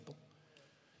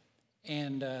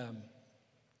And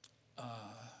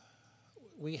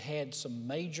we had some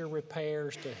major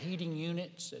repairs to heating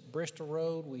units at Bristol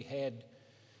Road. We had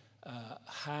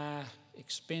high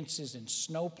expenses in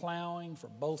snow plowing for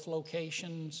both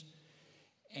locations.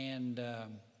 And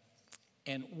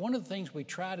one of the things we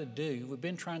try to do, we've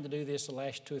been trying to do this the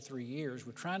last 2 or 3 years,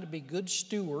 we're trying to be good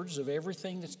stewards of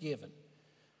everything that's given.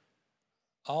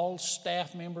 All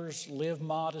staff members live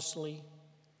modestly,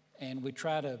 and we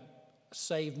try to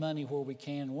save money where we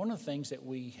can. One of the things that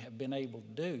we have been able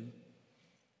to do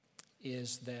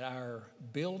is that our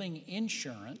building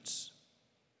insurance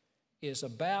is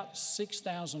about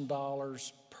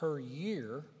 $6,000 per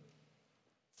year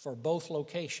for both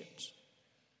locations.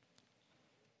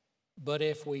 But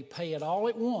if we pay it all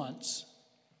at once,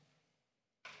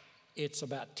 it's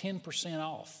about 10%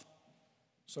 off.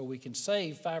 So we can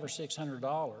save $500 or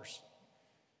 $600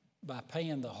 by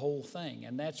paying the whole thing.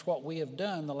 And that's what we have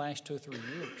done the last 2 or 3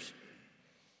 years.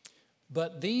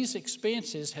 But these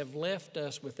expenses have left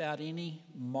us without any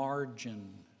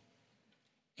margin.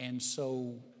 And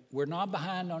so we're not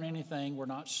behind on anything. We're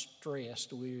not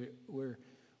stressed. We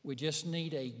just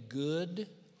need a good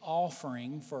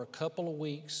offering for a couple of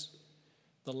weeks.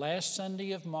 The last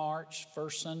Sunday of March,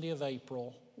 first Sunday of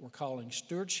April, we're calling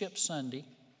Stewardship Sunday.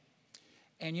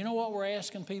 And you know what we're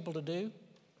asking people to do?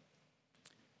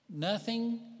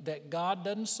 Nothing that God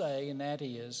doesn't say, and that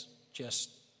is just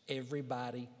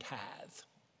everybody tithe.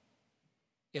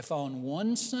 If on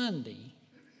one Sunday,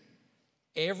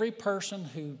 every person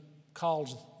who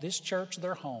calls this church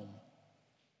their home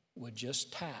would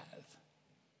just tithe,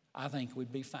 I think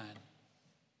we'd be fine.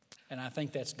 And I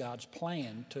think that's God's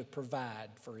plan to provide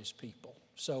for His people.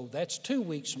 So that's 2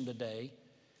 weeks from today,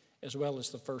 as well as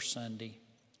the first Sunday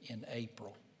in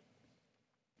April.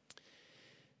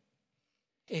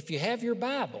 If you have your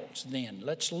Bibles, then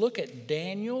let's look at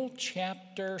Daniel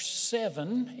chapter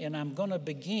 7, and I'm going to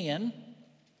begin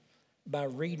by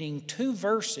reading 2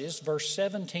 verses, verse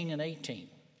 17 and 18.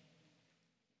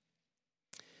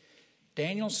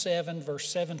 Daniel 7, verse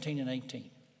 17 and 18.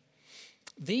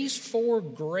 These 4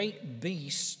 great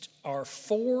beasts are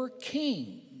 4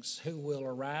 kings who will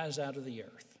arise out of the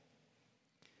earth.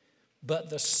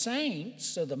 But the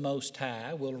saints of the Most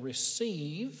High will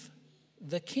receive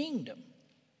the kingdom,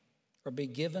 or be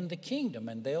given the kingdom,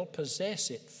 and they'll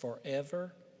possess it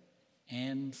forever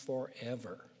and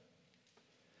forever.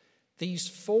 These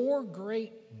 4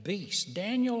 great beasts,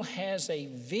 Daniel has a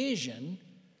vision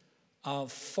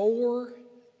of 4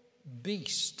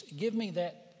 beasts. Give me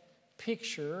that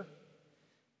picture.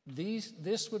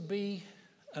 This would be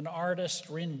an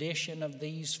artist's rendition of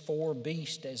these 4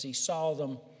 beasts as he saw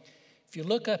them. If you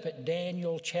look up at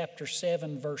Daniel chapter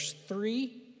 7, verse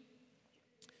 3,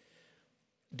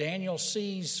 Daniel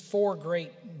sees 4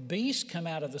 great beasts come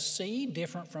out of the sea,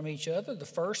 different from each other. The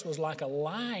first was like a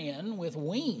lion with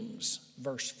wings,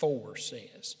 verse 4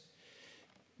 says.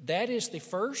 That is the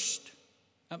first.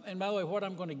 And by the way, what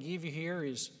I'm going to give you here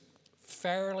is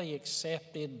fairly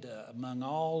accepted among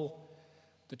all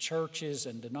the churches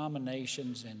and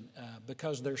denominations, and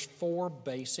because there's 4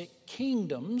 basic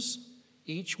kingdoms,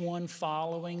 each one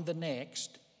following the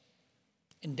next.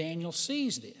 And Daniel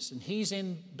sees this, and he's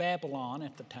in Babylon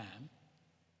at the time.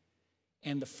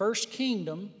 And the first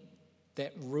kingdom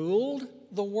that ruled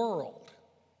the world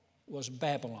was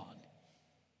Babylon.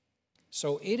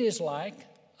 So it is like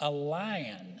a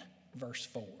lion, verse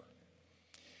 4.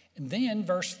 And then,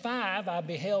 verse 5, I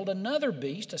beheld another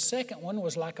beast. A second one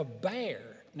was like a bear.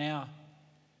 Now,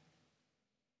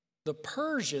 the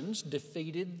Persians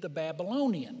defeated the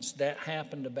Babylonians. That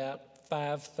happened about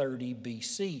 530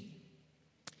 BC.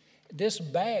 This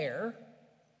bear,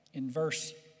 in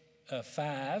verse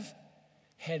 5,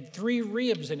 had 3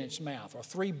 ribs in its mouth, or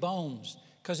 3 bones,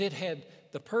 because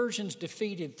the Persians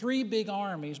defeated 3 big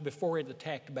armies before it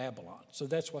attacked Babylon. So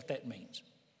that's what that means.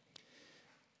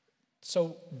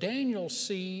 So Daniel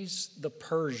sees the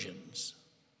Persians,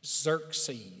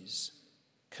 Xerxes,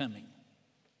 coming.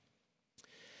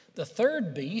 The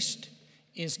third beast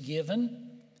is given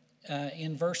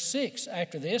in verse 6.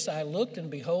 After this, I looked, and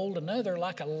behold, another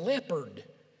like a leopard,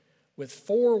 with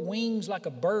 4 wings like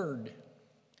a bird.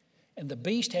 And the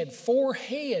beast had 4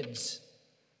 heads,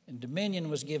 and dominion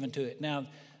was given to it. Now,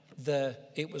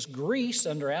 it was Greece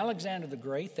under Alexander the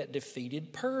Great that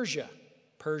defeated Persia.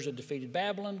 Persia defeated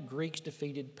Babylon. Greeks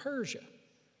defeated Persia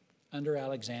under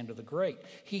Alexander the Great.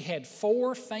 He had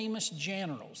 4 famous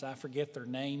generals. I forget their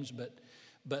names, but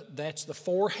that's the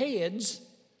 4 heads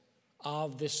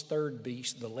of this third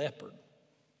beast, the leopard.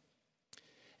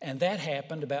 And that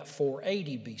happened about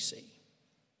 480 BC.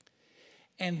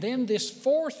 And then this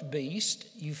 4th beast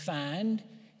you find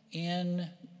in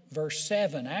Verse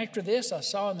 7, after this I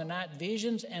saw in the night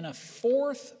visions, and a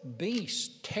fourth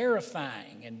beast,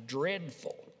 terrifying and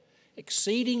dreadful,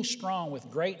 exceeding strong, with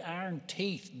great iron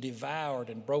teeth, devoured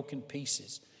and broke in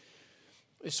pieces.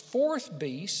 This fourth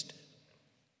beast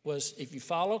was, if you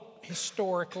follow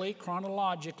historically,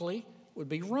 chronologically, would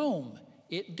be Rome.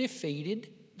 It defeated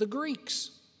the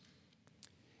Greeks.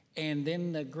 And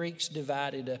then the Greeks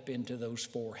divided up into those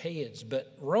four heads.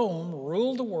 But Rome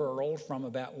ruled the world from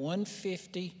about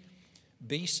 150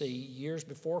 BC, years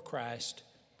before Christ,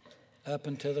 up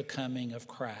until the coming of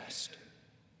Christ.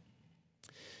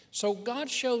 So God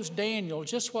shows Daniel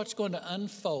just what's going to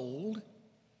unfold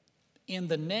in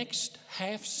the next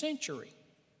half century,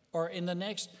 or in the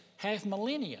next half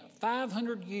millennia,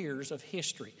 500 years of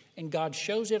history. And God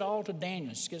shows it all to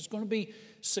Daniel. It's going to be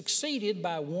succeeded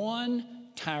by one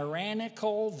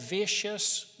tyrannical,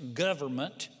 vicious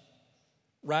government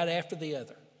right after the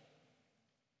other.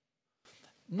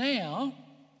 Now,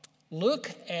 look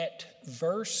at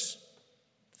verse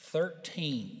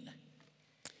 13.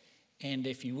 And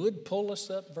if you would pull us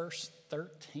up, verse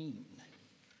 13.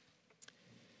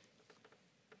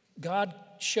 God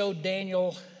showed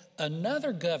Daniel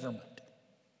another government,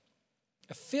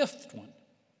 a fifth one.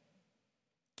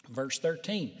 Verse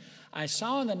 13. I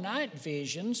saw in the night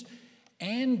visions,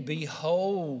 and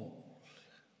behold,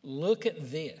 look at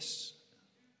this.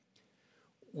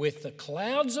 With the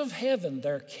clouds of heaven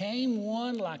there came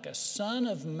one like a son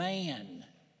of man.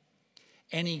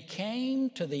 And he came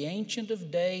to the Ancient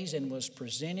of Days and was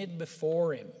presented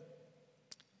before him.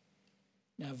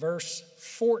 Now verse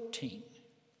 14.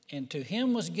 And to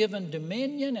him was given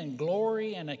dominion and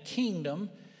glory and a kingdom,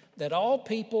 that all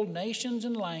people, nations,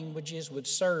 and languages would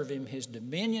serve him. His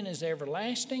dominion is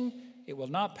everlasting. It will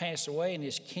not pass away, and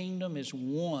his kingdom is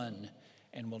one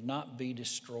and will not be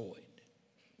destroyed.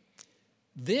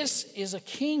 This is a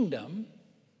kingdom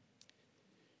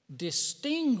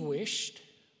distinguished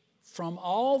from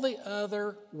all the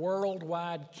other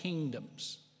worldwide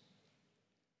kingdoms.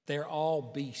 They're all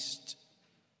beasts.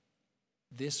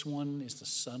 This one is the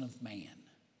Son of Man.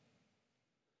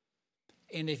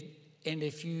 And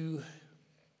if you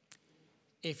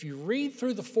read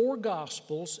through the four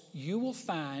Gospels, you will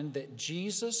find that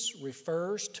Jesus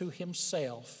refers to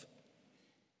himself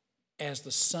as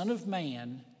the Son of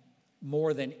Man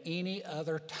more than any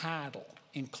other title,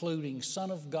 including Son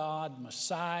of God,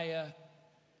 Messiah,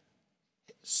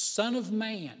 Son of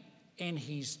Man. And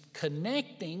he's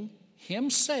connecting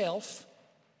himself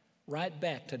right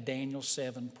back to Daniel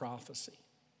 7 prophecy.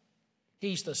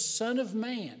 He's the Son of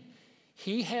Man.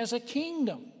 He has a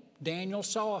kingdom. Daniel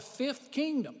saw a fifth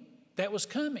kingdom that was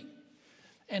coming.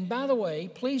 And by the way,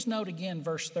 please note again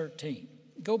verse 13.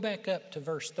 Go back up to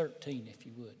verse 13 if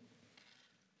you would.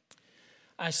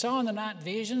 I saw in the night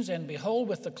visions, and behold,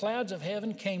 with the clouds of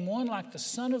heaven came one like the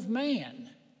Son of Man.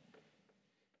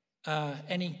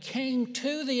 And he came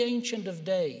to the Ancient of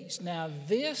Days. Now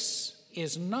this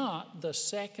is not the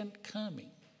second coming.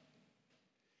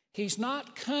 He's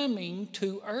not coming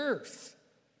to earth.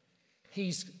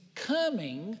 He's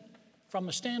coming from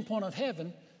the standpoint of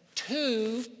heaven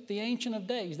to the Ancient of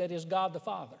Days, that is God the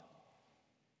Father.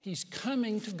 He's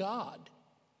coming to God.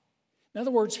 In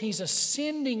other words, he's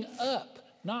ascending up,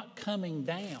 not coming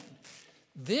down.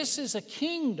 This is a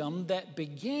kingdom that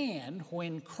began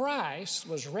when Christ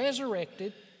was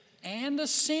resurrected and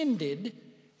ascended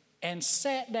and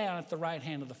sat down at the right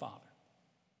hand of the Father.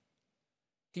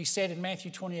 He said in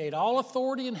Matthew 28, all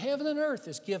authority in heaven and earth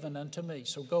is given unto me,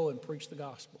 so go and preach the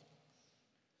gospel.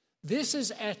 This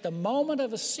is at the moment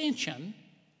of ascension.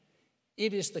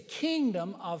 It is the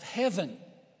kingdom of heaven.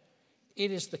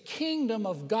 It is the kingdom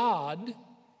of God.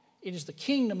 It is the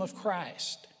kingdom of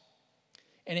Christ.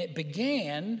 And it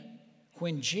began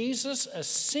when Jesus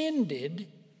ascended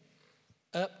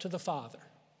up to the Father.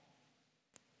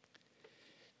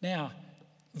 Now,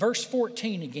 verse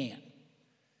 14 again.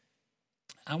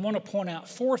 I want to point out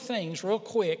four things real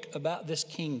quick about this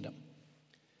kingdom.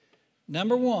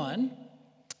 Number one,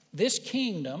 this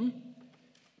kingdom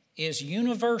is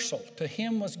universal. To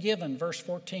him was given, verse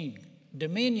 14,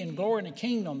 dominion, glory, and a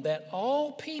kingdom that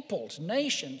all peoples,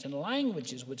 nations, and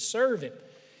languages would serve him.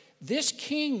 This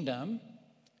kingdom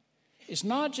is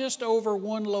not just over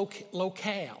one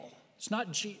locale.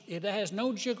 It has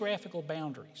no geographical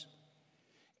boundaries.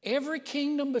 Every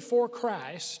kingdom before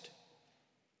Christ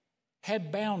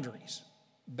had boundaries.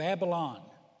 Babylon,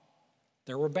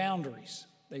 there were boundaries.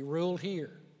 They ruled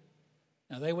here.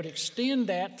 Now, they would extend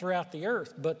that throughout the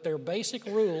earth, but their basic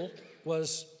rule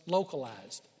was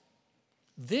localized.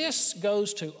 This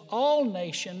goes to all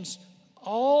nations,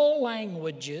 all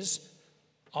languages,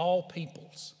 all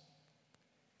peoples.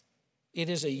 It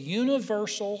is a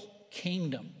universal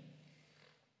kingdom.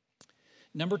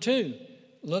 Number 2,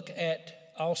 look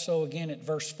at also again at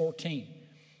verse 14.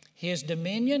 His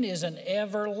dominion is an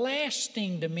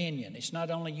everlasting dominion. It's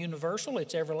not only universal,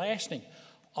 it's everlasting.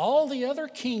 All the other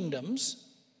kingdoms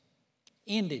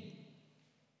ended.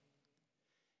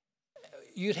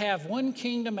 You'd have one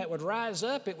kingdom that would rise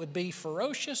up. It would be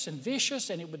ferocious and vicious,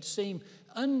 and it would seem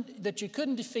that you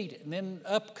couldn't defeat it. And then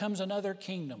up comes another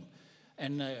kingdom,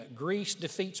 and Greece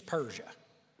defeats Persia,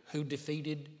 who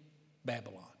defeated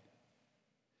Babylon.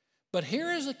 But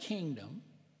here is a kingdom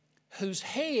whose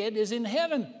head is in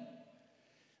heaven.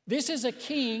 This is a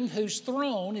king whose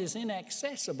throne is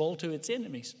inaccessible to its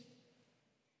enemies.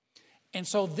 And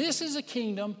so this is a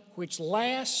kingdom which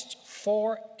lasts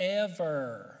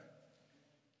forever.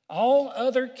 All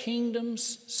other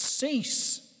kingdoms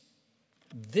cease.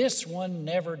 This one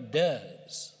never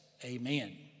does.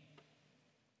 Amen.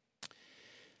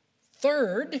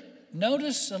 Third,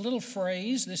 notice a little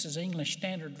phrase. This is English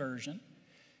Standard Version.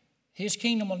 His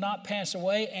kingdom will not pass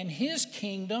away, and his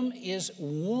kingdom is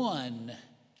one.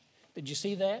 Did you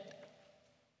see that?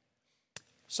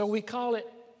 So we call it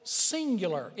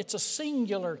singular. It's a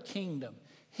singular kingdom.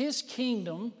 His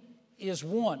kingdom is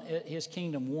one. His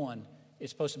kingdom one.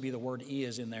 It's supposed to be the word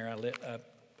is in there.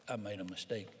 I made a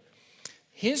mistake.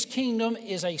 His kingdom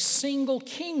is a single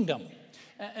kingdom.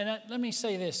 And let me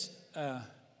say this.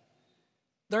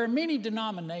 There are many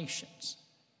denominations.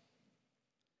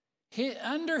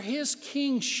 Under his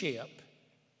kingship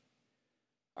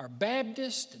are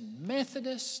Baptist and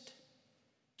Methodist,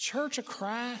 Church of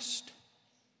Christ,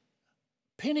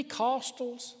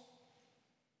 Pentecostals,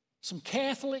 some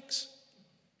Catholics.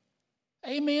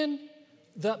 Amen.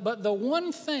 But the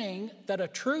one thing that a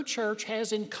true church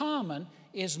has in common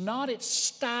is not its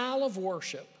style of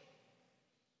worship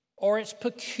or its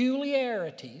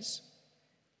peculiarities.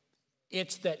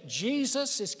 It's that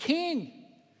Jesus is King.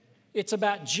 It's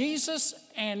about Jesus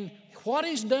and what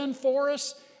He's done for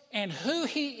us and who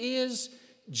He is.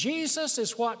 Jesus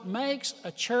is what makes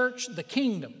a church the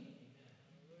kingdom.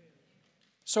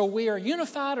 So we are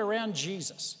unified around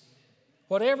Jesus.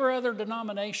 Whatever other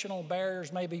denominational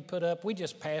barriers may be put up, we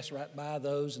just pass right by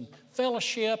those and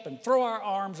fellowship and throw our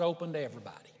arms open to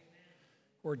everybody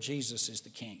where Jesus is the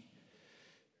King.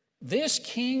 This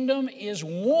kingdom is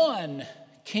one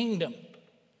kingdom.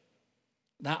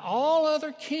 Now, all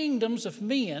other kingdoms of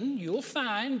men, you'll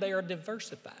find they are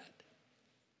diversified.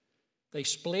 They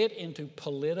split into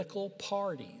political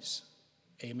parties.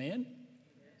 Amen?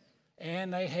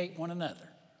 And they hate one another.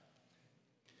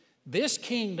 This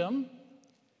kingdom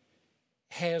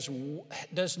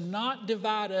does not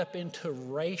divide up into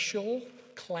racial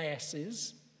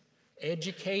classes,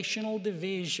 educational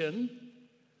division,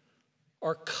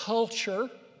 or culture.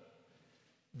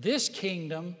 This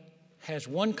kingdom has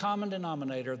one common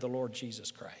denominator, the Lord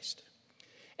Jesus Christ.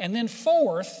 And then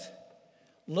fourth,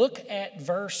 look at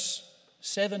verse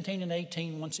 17 and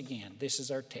 18 once again. This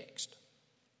is our text.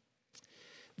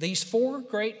 These four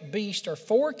great beasts are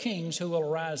four kings who will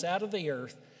arise out of the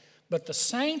earth, but the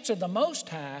saints of the Most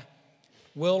High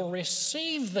will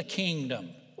receive the kingdom.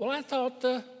 Well, I thought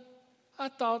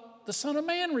the Son of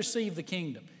Man received the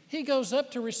kingdom. He goes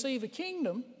up to receive a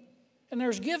kingdom, and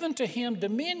there's given to him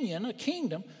dominion, a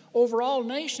kingdom, over all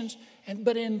nations.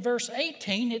 But in verse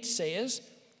 18 it says,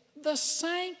 the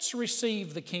saints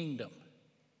receive the kingdom.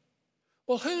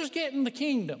 Well, who's getting the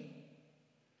kingdom?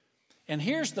 And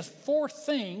here's the fourth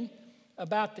thing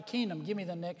about the kingdom. Give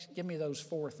me those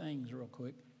four things real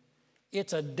quick.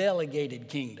 It's a delegated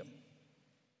kingdom.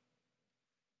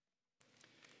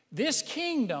 This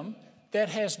kingdom that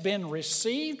has been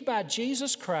received by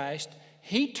Jesus Christ,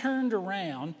 He turned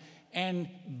around and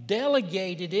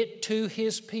delegated it to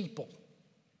His people.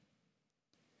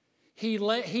 He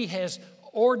has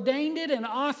ordained it and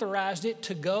authorized it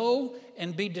to go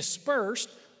and be dispersed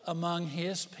among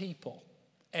His people.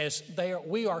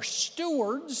 We are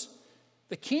stewards.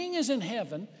 The King is in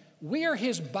heaven. We are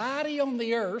His body on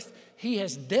the earth. He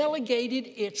has delegated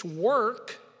its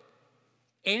work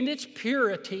and its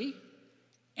purity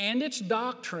and its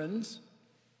doctrines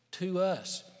to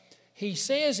us. He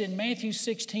says in Matthew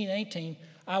 16:18,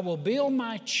 I will build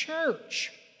my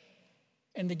church,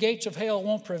 and the gates of hell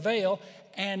won't prevail,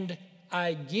 and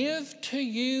I give to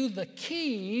you the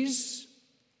keys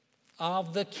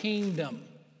of the kingdom.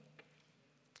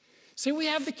 See, we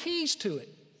have the keys to it.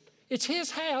 It's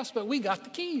His house, but we got the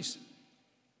keys.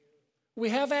 We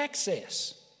have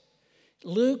access.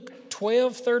 Luke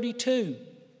 12:32.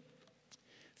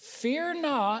 Fear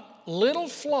not, little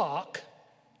flock,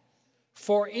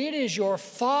 for it is your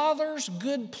Father's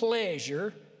good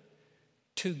pleasure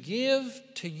to give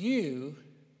to you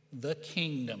the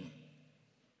kingdom.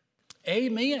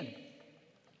 Amen.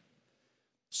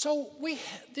 So we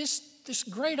have this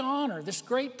great honor, this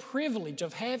great privilege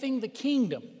of having the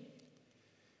kingdom.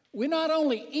 We're not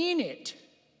only in it,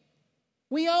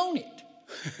 we own it.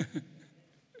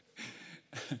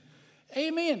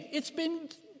 Amen. It's been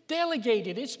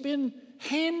delegated. It's been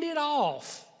handed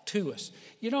off to us.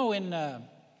 You know, in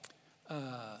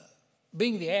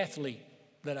being the athlete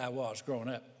that I was growing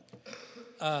up,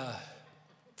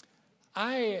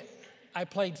 I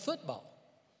played football.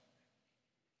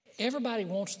 Everybody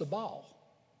wants the ball.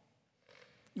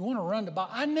 You want to run the ball.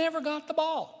 I never got the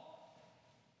ball.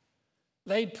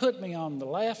 They'd put me on the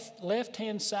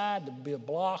left-hand side to be a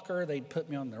blocker. They'd put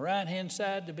me on the right-hand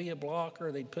side to be a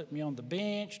blocker. They'd put me on the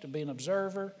bench to be an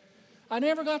observer. I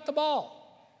never got the ball.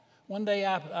 One day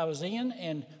I was in,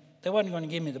 and they wasn't going to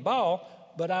give me the ball,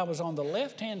 but I was on the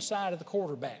left-hand side of the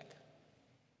quarterback.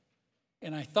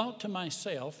 And I thought to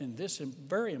myself, in this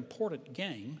very important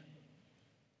game,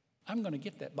 I'm going to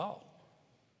get that ball.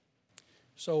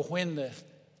 So when the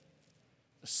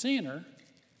center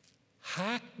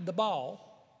hiked the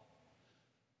ball,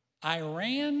 I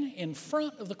ran in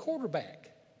front of the quarterback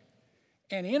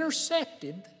and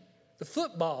intercepted the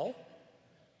football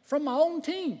from my own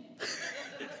team,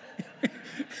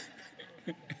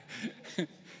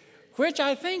 which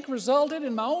I think resulted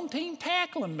in my own team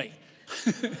tackling me.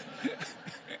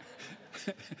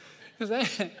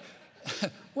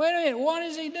 Wait a minute, what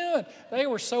is he doing? They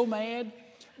were so mad.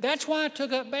 That's why I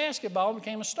took up basketball and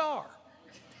became a star.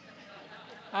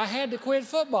 I had to quit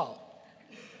football.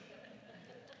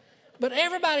 But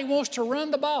everybody wants to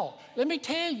run the ball. Let me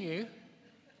tell you,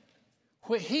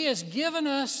 what he has given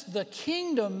us the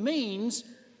kingdom means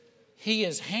he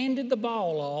has handed the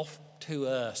ball off to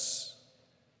us.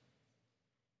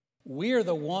 We're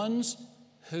the ones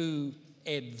who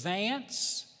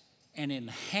advance and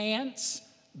enhance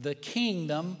the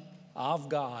kingdom of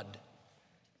God.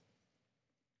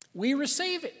 We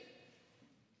receive it.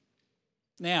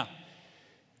 Now,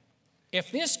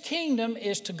 if this kingdom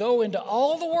is to go into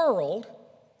all the world,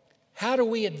 how do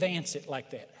we advance it like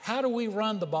that? How do we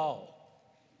run the ball?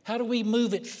 How do we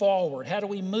move it forward? How do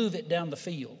we move it down the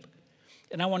field?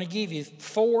 And I want to give you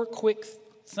 4 quick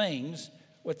things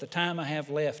with the time I have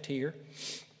left here.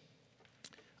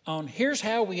 Here's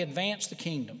how we advance the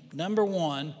kingdom. Number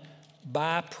 1,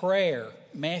 by prayer.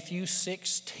 Matthew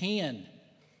 6:10.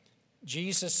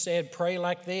 Jesus said, pray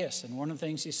like this. And one of the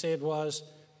things he said was,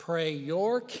 pray,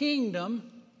 your kingdom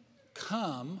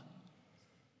come,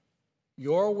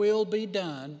 your will be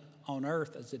done on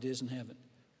earth as it is in heaven.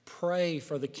 Pray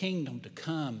for the kingdom to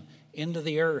come into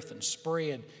the earth and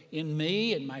spread in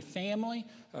me and my family,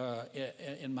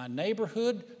 in my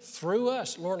neighborhood, through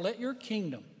us. Lord, let your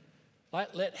kingdom,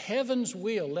 let heaven's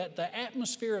will, let the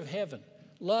atmosphere of heaven,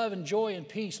 love and joy and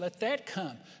peace, let that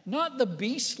come. Not the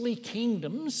beastly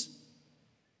kingdoms.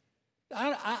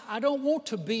 I don't want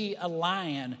to be a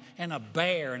lion and a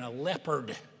bear and a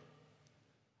leopard.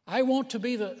 I want to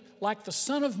be like the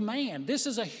Son of Man. This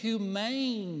is a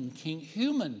humane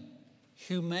kingdom,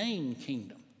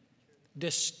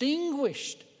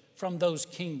 distinguished from those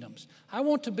kingdoms. I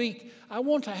want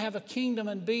to have a kingdom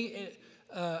and be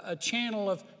a channel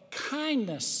of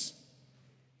kindness,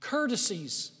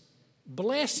 courtesies,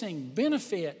 blessing,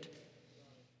 benefit,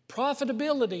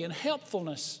 profitability, and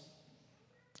helpfulness.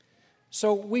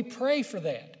 So we pray for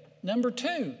that. Number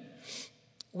 2,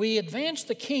 we advance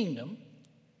the kingdom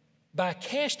by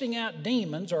casting out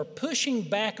demons or pushing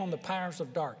back on the powers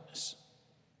of darkness.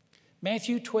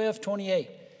 Matthew 12:28.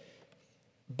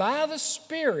 By the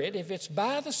Spirit, if it's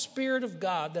by the Spirit of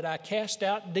God that I cast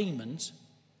out demons,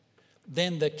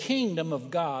 then the kingdom of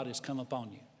God has come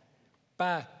upon you.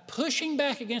 By pushing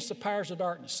back against the powers of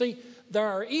darkness. See, there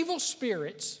are evil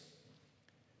spirits.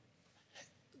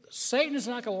 Satan is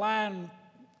like a lion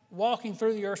walking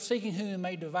through the earth seeking whom he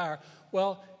may devour.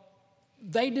 Well,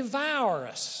 they devour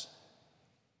us.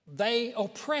 They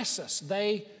oppress us.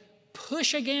 They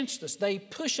push against us. They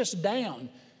push us down.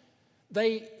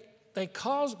 They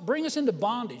bring us into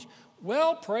bondage.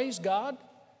 Well, praise God,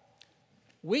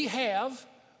 we have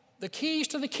the keys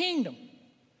to the kingdom.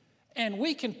 And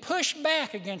we can push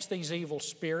back against these evil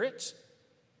spirits.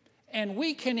 And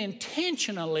we can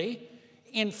intentionally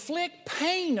inflict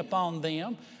pain upon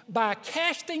them by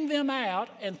casting them out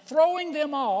and throwing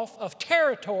them off of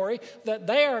territory that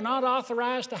they are not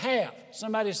authorized to have.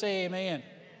 Somebody say amen.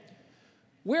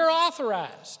 We're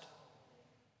authorized.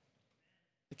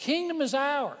 The kingdom is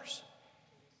ours.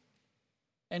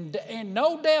 And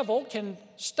no devil can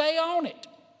stay on it.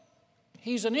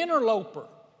 He's an interloper.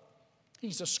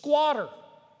 He's a squatter.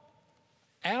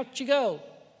 Out you go.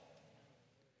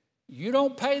 You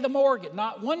don't pay the mortgage.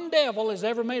 Not one devil has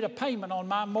ever made a payment on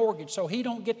my mortgage, so he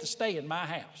don't get to stay in my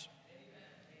house.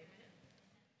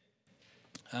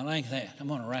 I like that. I'm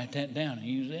going to write that down and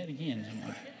use that again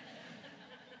somewhere.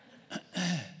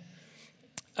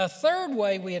 A third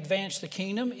way we advance the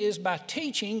kingdom is by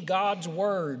teaching God's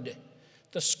word.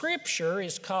 The scripture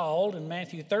is called, in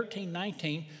Matthew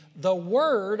 13:19, the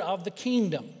word of the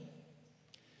kingdom.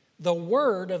 The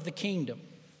word of the kingdom.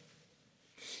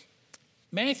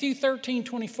 Matthew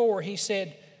 13:24, he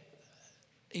said,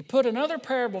 he put another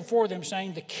parable before them,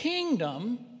 saying, the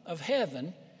kingdom of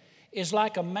heaven is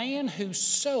like a man who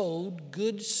sowed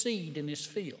good seed in his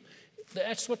field.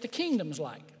 That's what the kingdom's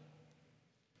like.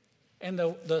 And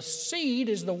the seed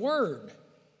is the word.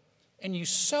 And you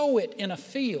sow it in a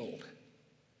field.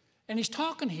 And he's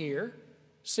talking here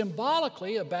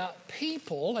symbolically about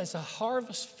people as a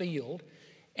harvest field.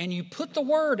 And you put the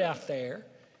word out there,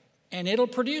 and it'll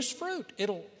produce fruit.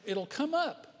 It'll come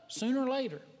up sooner or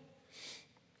later.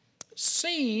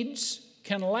 Seeds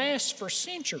can last for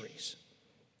centuries.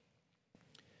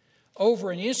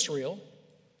 Over in Israel,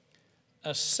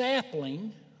 a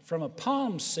sapling from a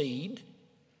palm seed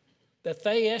that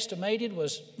they estimated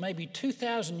was maybe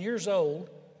 2,000 years old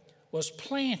was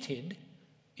planted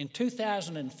in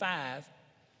 2005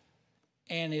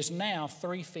 and is now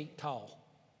 3 feet tall.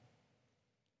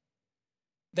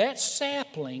 That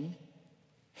sapling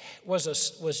was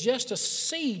just a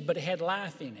seed, but it had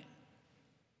life in it.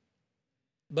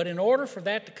 But in order for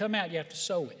that to come out, you have to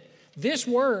sow it. This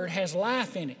word has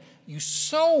life in it. You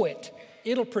sow it,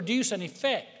 it'll produce an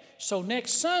effect. So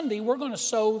next Sunday, we're going to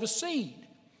sow the seed.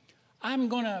 I'm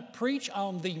going to preach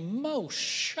on the most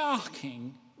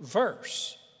shocking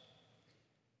verse.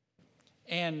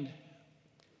 And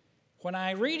when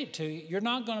I read it to you, you're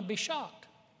not going to be shocked.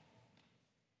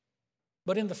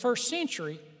 But in the first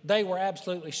century, they were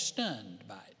absolutely stunned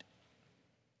by it.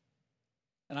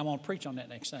 And I'm going to preach on that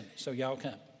next Sunday, so y'all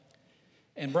come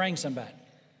and bring somebody.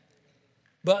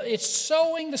 But it's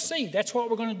sowing the seed. That's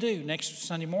what we're going to do next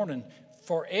Sunday morning.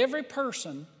 For every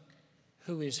person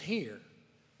who is here,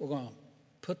 we're going to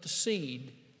put the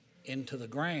seed into the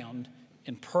ground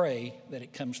and pray that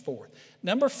it comes forth.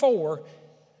 Number 4,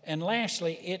 and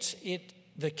lastly,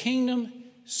 the kingdom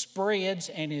spreads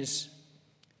and is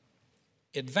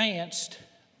advanced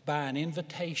by an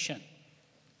invitation.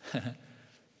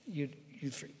 you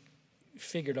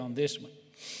figured on this one.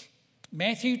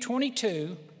 Matthew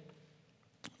 22,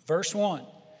 verse 1.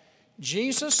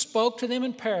 Jesus spoke to them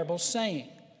in parables, saying,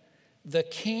 the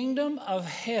kingdom of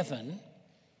heaven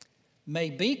may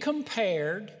be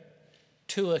compared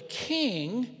to a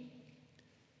king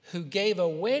who gave a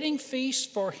wedding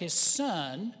feast for his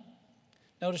son.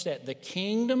 Notice that. The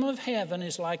kingdom of heaven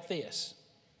is like this.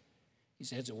 He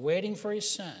says a wedding for his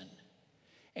son.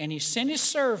 And he sent his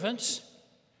servants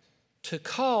to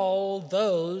call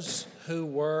those who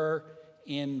were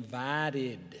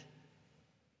invited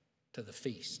to the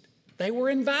feast. They were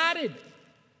invited.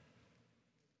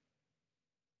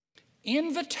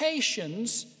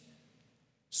 Invitations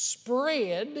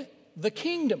spread the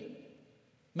kingdom,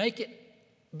 make it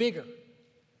bigger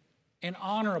and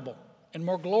honorable and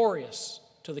more glorious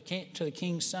to the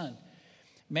king's son.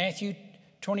 Matthew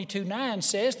 22:9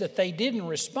 says that they didn't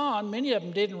respond. Many of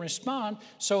them didn't respond.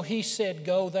 So he said,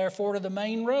 go therefore to the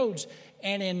main roads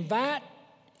and invite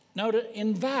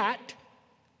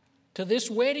to this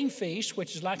wedding feast,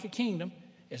 which is like a kingdom,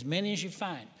 as many as you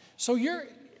find. So you're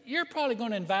probably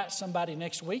going to invite somebody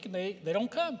next week and they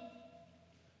don't come.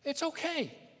 It's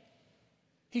okay.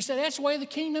 He said that's the way the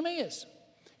kingdom is.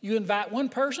 You invite one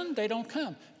person, they don't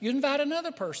come. You invite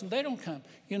another person, they don't come.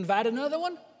 You invite another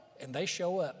one, and they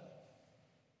show up.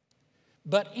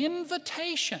 But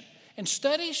invitation, and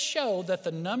studies show that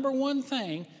the number one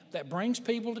thing that brings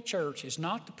people to church is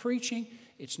not the preaching,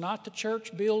 it's not the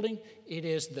church building, it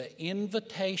is the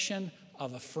invitation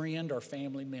of a friend or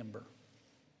family member.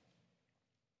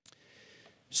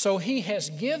 So he has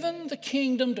given the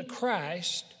kingdom to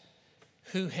Christ,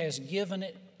 who has given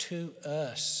it to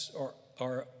us,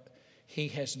 or he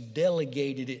has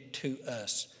delegated it to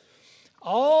us.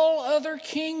 All other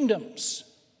kingdoms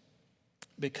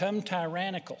become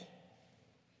tyrannical.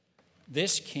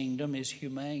 This kingdom is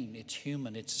humane, it's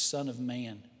human, it's the Son of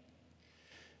Man.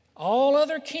 All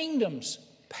other kingdoms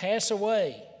pass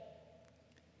away.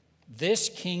 This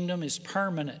kingdom is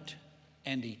permanent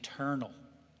and eternal.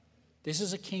 This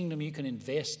is a kingdom you can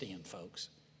invest in, folks.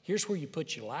 Here's where you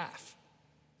put your life.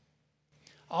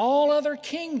 All other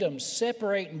kingdoms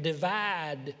separate and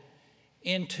divide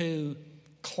into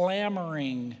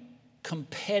clamoring,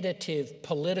 competitive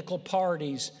political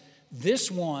parties. This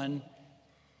one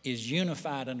is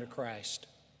unified under Christ.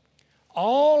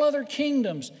 All other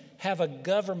kingdoms have a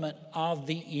government of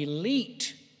the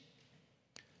elite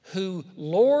who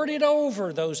lord it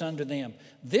over those under them.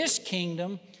 This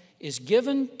kingdom is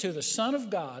given to the Son of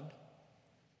God,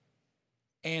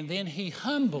 and then He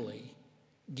humbly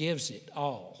gives it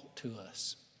all to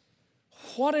us.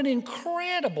 What an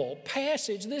incredible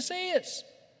passage this is.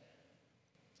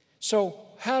 So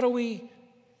how do we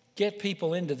get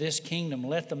people into this kingdom,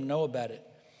 let them know about it?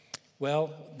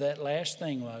 Well, that last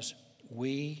thing was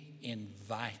we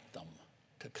invite them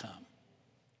to come.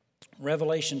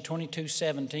 Revelation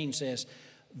 22:17 says,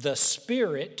 the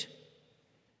Spirit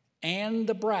and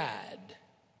the bride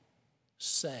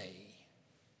say,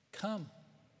 come.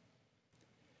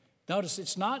 Notice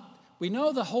it's not, we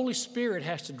know the Holy Spirit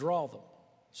has to draw them.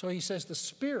 So He says the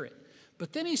Spirit.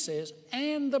 But then He says,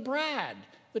 and the bride,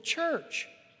 the church.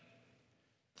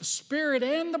 The Spirit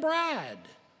and the bride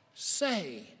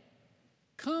say,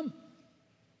 come.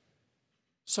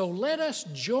 So let us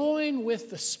join with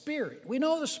the Spirit. We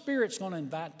know the Spirit's going to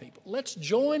invite people. Let's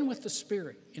join with the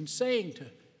Spirit in saying to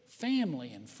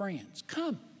family and friends,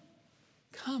 come,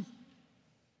 come,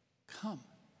 come.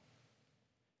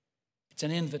 It's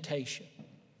an invitation.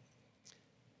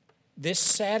 This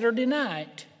Saturday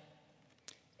night,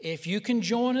 if you can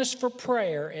join us for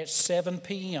prayer at 7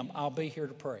 p.m., I'll be here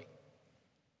to pray.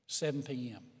 7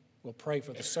 p.m. We'll pray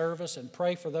for the service and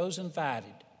pray for those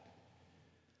invited.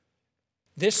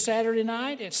 This Saturday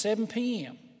night at 7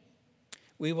 p.m.,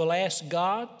 we will ask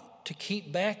God to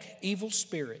keep back evil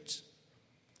spirits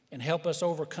and help us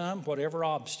overcome whatever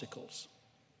obstacles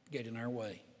get in our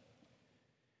way.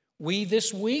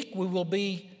 This week, we will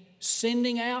be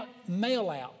sending out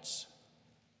mail-outs.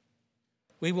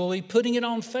 We will be putting it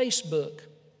on Facebook.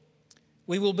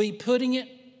 We will be putting it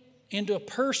into a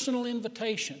personal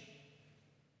invitation.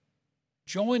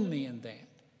 Join me in that.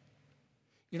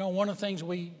 You know, one of the things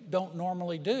we don't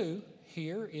normally do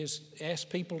here is ask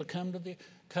people to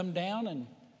come down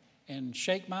and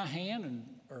shake my hand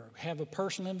or have a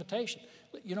personal invitation.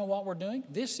 You know what we're doing?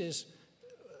 This is,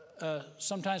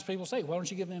 sometimes people say, why don't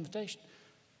you give an invitation?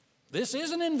 This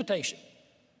is an invitation.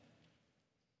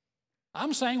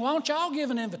 I'm saying, why don't y'all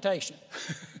give an invitation?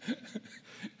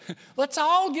 Let's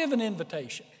all give an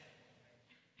invitation.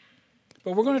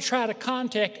 But we're going to try to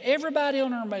contact everybody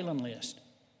on our mailing list,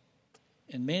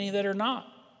 and many that are not,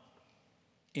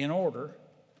 in order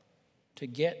to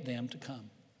get them to come.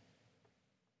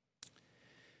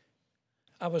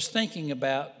 I was thinking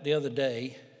about the other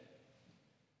day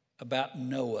about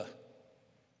Noah.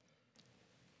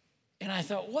 And I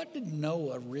thought, what did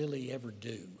Noah really ever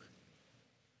do?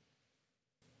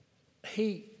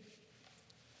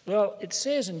 It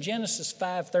says in Genesis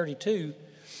 5:32,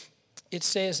 it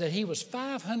says that he was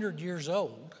 500 years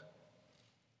old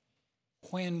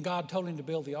when God told him to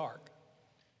build the ark.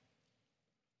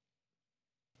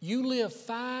 You live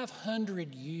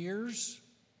 500 years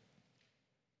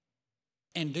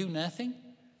and do nothing?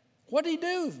 What did he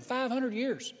do for 500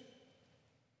 years?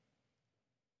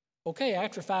 Okay,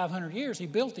 after 500 years, he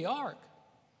built the ark.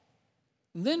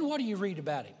 And then what do you read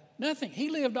about him? Nothing. He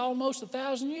lived almost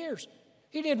 1,000 years.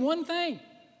 He did one thing.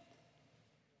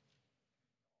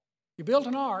 He built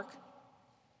an ark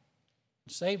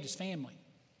and saved his family.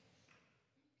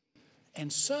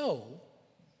 And so,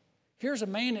 here's a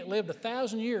man that lived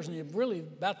 1,000 years, and really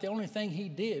about the only thing he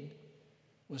did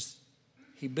was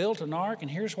he built an ark, and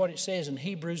here's what it says in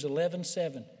Hebrews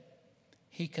 11:7.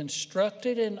 He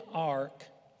constructed an ark,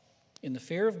 in the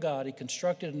fear of God, he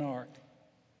constructed an ark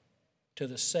to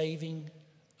the saving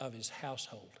of his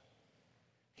household.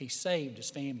 He saved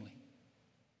his family.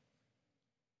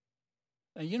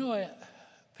 Now, you know,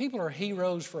 people are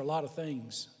heroes for a lot of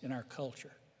things in our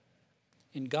culture.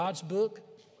 In God's book,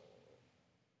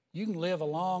 you can live a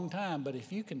long time, but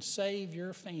if you can save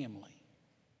your family,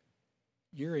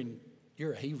 you're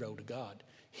a hero to God.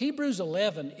 Hebrews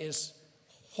 11 is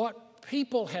what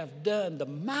people have done, the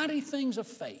mighty things of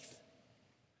faith.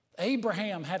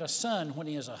 Abraham had a son when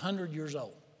he was 100 years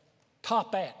old.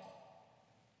 Top at.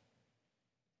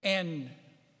 And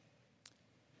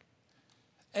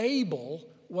Abel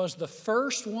was the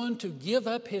first one to give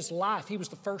up his life. He was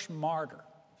the first martyr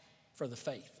for the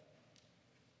faith.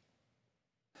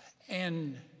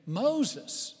 And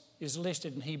Moses is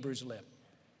listed in Hebrews 11.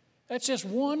 That's just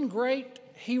one great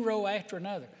hero after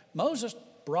another. Moses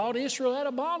brought Israel out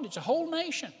of bondage, a whole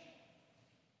nation.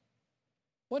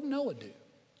 What did Noah do?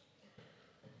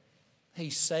 He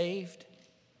saved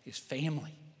his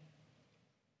family.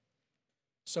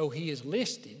 So he is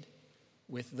listed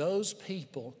with those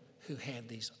people who had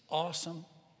these awesome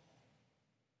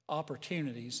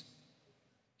opportunities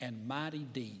and mighty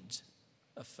deeds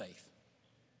of faith.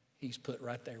 He's put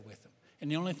right there with them. And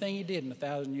the only thing he did in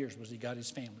 1,000 years was he got his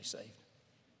family saved.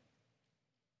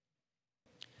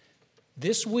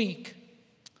 This week,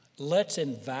 let's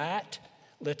invite,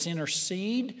 let's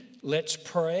intercede, let's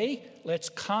pray, let's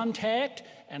contact,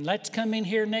 and let's come in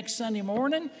here next Sunday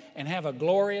morning and have a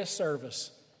glorious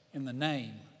service in the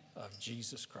name of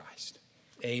Jesus Christ.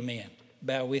 Amen.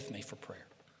 Bow with me for prayer.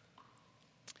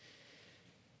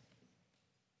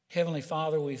 Heavenly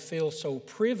Father, we feel so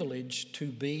privileged to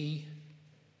be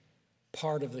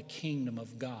part of the kingdom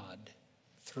of God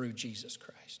through Jesus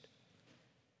Christ.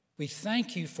 We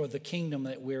thank you for the kingdom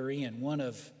that we're in, one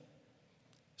of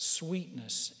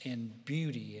sweetness and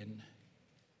beauty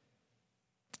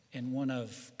and one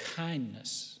of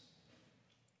kindness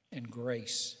and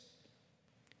grace.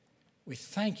 We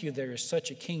thank you there is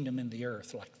such a kingdom in the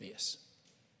earth like this,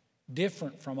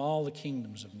 different from all the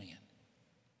kingdoms of men.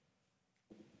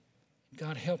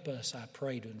 God, help us, I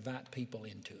pray, to invite people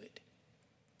into it,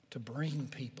 to bring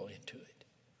people into it.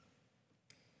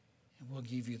 And we'll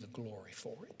give you the glory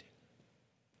for it.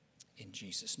 In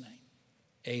Jesus' name,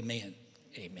 amen.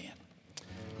 Amen.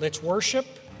 Let's worship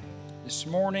this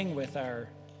morning with our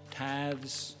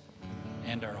tithes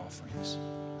and our offerings.